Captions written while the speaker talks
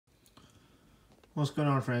What's going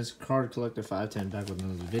on, friends? Card Collector 510 back with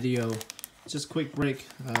another video. Just a quick break.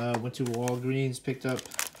 Went to Walgreens, picked up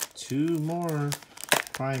 2 more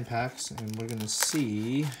prime packs, and we're gonna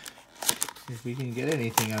see if we can get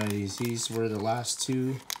anything out of these. These were the last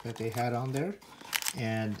 2 that they had on there,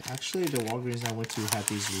 and actually the Walgreens I went to had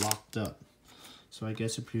these locked up, so I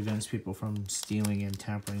guess it prevents people from stealing and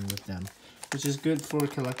tampering with them, which is good for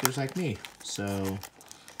collectors like me. So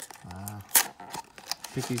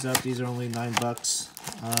pick these up. These are only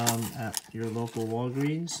 $9 at your local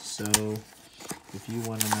Walgreens. So if you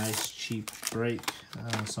want a nice cheap break,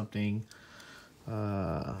 something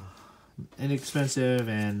inexpensive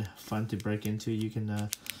and fun to break into, you can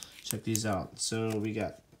check these out. So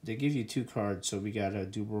they give you 2 cards. So we got a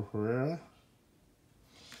Duber Herrera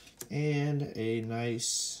and a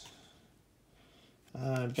nice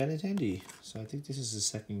Benintendi. So I think this is the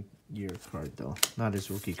second year card though, not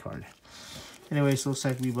his rookie card. Anyways, looks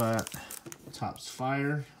like we bought Topps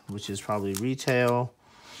Fire, which is probably retail.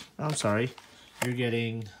 I'm sorry, you're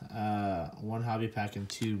getting 1 hobby pack and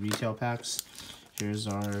 2 retail packs. Here's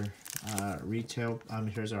our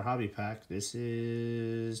here's our hobby pack. This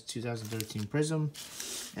is 2013 Prism,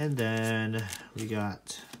 and then we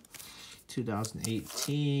got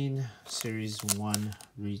 2018 Series 1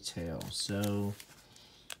 retail. So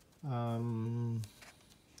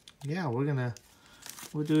yeah,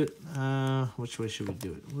 we'll do it, which way should we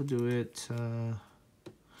do it? We'll do it,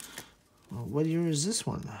 what year is this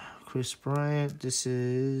one? Chris Bryant, this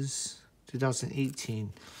is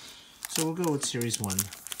 2018. So we'll go with Series 1.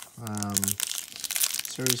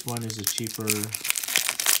 Series 1 is a cheaper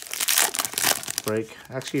break.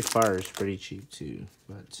 Actually, Fire is pretty cheap too,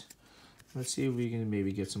 but let's see if we can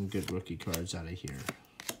maybe get some good rookie cards out of here.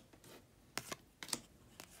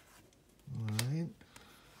 Alright.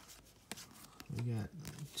 We got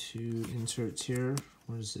 2 inserts here.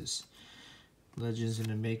 What is this? Legends in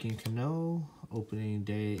the Making Cano, opening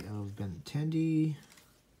day of Benintendi.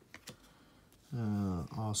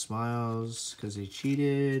 All smiles because they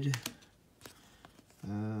cheated.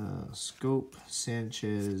 Scope,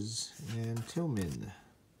 Sanchez, and Tillman.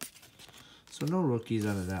 So no rookies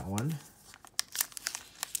out of that one.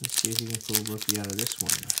 Let's see if we can pull a rookie out of this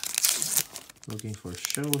one. Looking for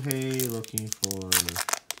Shohei, looking for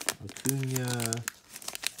Acuna,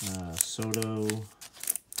 Soto.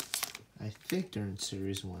 I think they're in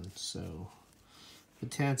Series 1, so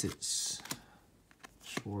Betances,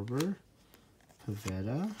 Schwarber,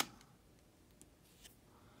 Pavetta,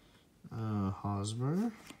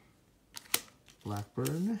 Hosmer,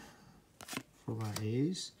 Blackburn for my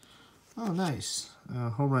A's. Oh, nice.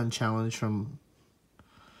 Home run challenge from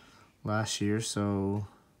last year, so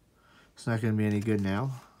it's not going to be any good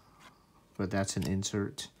now, but that's an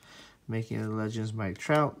insert. Making of the Legends, Mike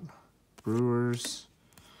Trout, Brewers,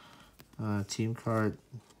 team card,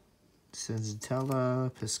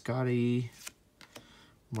 Senzatella, Piscotti,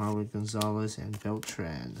 Marwin Gonzalez, and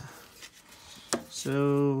Beltran.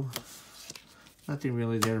 So nothing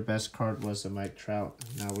really there. Best card was the Mike Trout.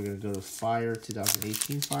 Now we're going to go to Fire,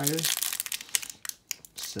 2018 Fire.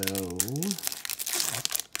 So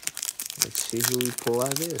let's see who we pull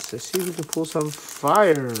out of this. Let's see if we can pull some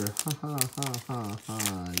Fire.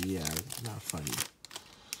 Yeah, not funny.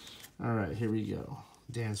 Alright, here we go.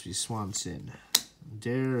 Dansby Swanson.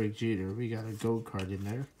 Derek Jeter. We got a gold card in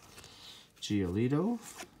there. Giolito.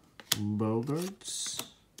 Bogarts.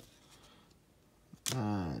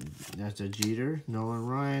 That's a Jeter. Nolan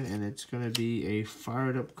Ryan. And it's going to be a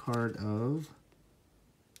fired up card of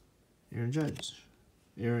Aaron Judge.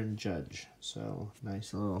 So,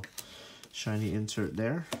 nice little shiny insert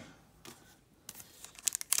there.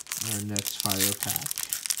 Our next Fire pack.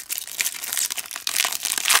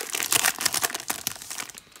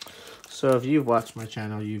 So if you've watched my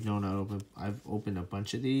channel, you've known I've opened a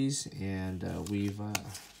bunch of these, and we've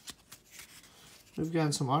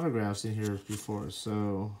gotten some autographs in here before.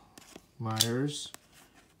 So Myers,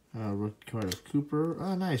 rookie card of Cooper.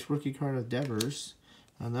 Oh, nice rookie card of Devers.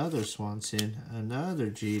 Another Swanson,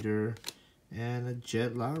 another Jeter, and a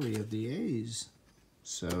Jet Lowry of the A's.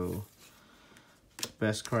 So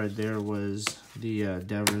best card there was the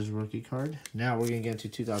Devers rookie card. Now we're gonna get to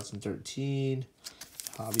 2013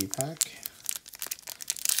 hobby pack.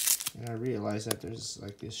 And I realize that there's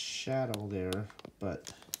like this shadow there,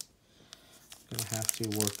 but I'm gonna have to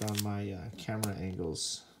work on my camera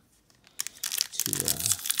angles to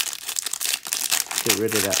get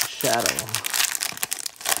rid of that shadow.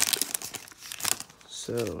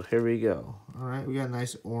 So here we go. All right, we got a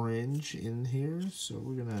nice orange in here. So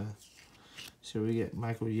we're gonna, so we get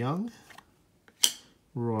Michael Young,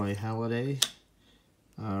 Roy Halladay,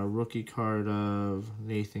 Rookie card of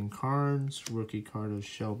Nathan Carnes, rookie card of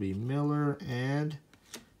Shelby Miller, and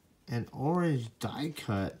an orange die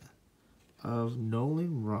cut of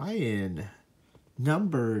Nolan Ryan.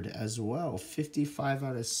 Numbered as well, 55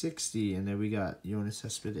 out of 60. And then we got Yoenis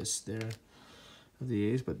Cespedes there of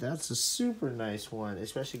the A's. But that's a super nice one,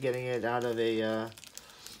 especially getting it out of a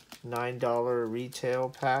 $9 retail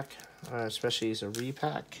pack, especially as a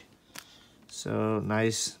repack. So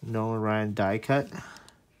nice Nolan Ryan die cut.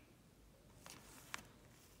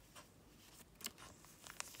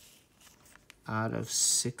 Out of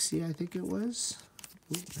 60, I think it was.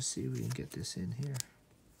 Ooh, let's see if we can get this in here.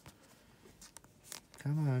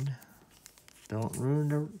 Come on. Don't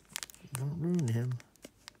ruin him.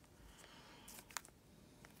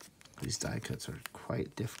 These die cuts are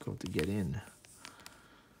quite difficult to get in.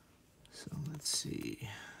 So let's see.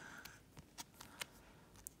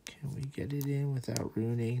 Can we get it in without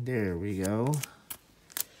ruining? There we go.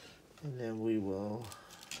 And then we will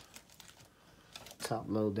top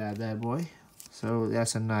load that bad boy. So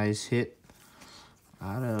that's a nice hit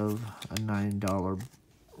out of a $9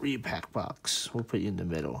 repack box. We'll put you in the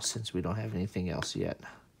middle since we don't have anything else yet.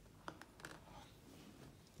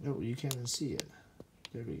 Oh, you can't even see it.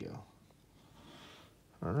 There we go.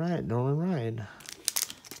 All right, Nolan Ryan.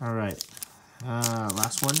 All right,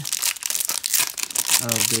 last one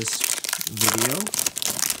of this video.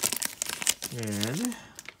 And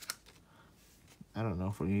I don't know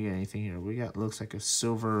if we're gonna get anything here. We got, looks like a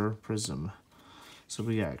silver prism. So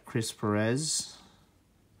we got Chris Perez,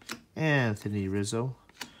 Anthony Rizzo,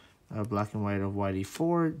 black and white of Whitey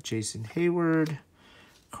Ford, Jason Hayward,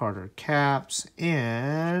 Carter Caps,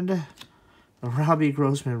 and a Robbie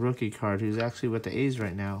Grossman rookie card, who's actually with the A's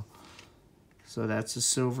right now. So that's a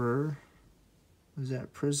silver, is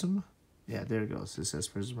that prism? Yeah, there it goes. It says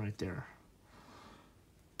prism right there.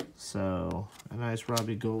 So a nice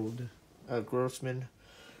Robbie Grossman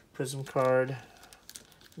prism card.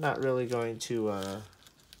 Not really going to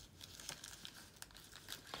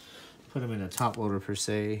put him in a top loader per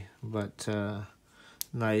se, but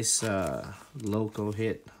nice local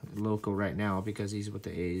hit. Local right now because he's with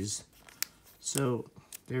the A's. So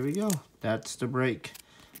there we go. That's the break.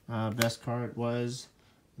 Best card was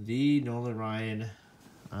the Nolan Ryan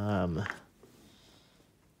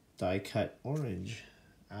die cut orange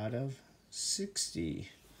out of 60.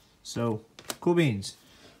 So cool beans.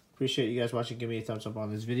 Appreciate you guys watching. Give me a thumbs up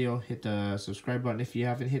on this video. Hit the subscribe button if you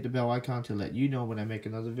haven't. Hit the bell icon to let you know when I make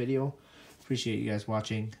another video. Appreciate you guys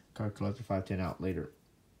watching. Card Collector 510 out. Later.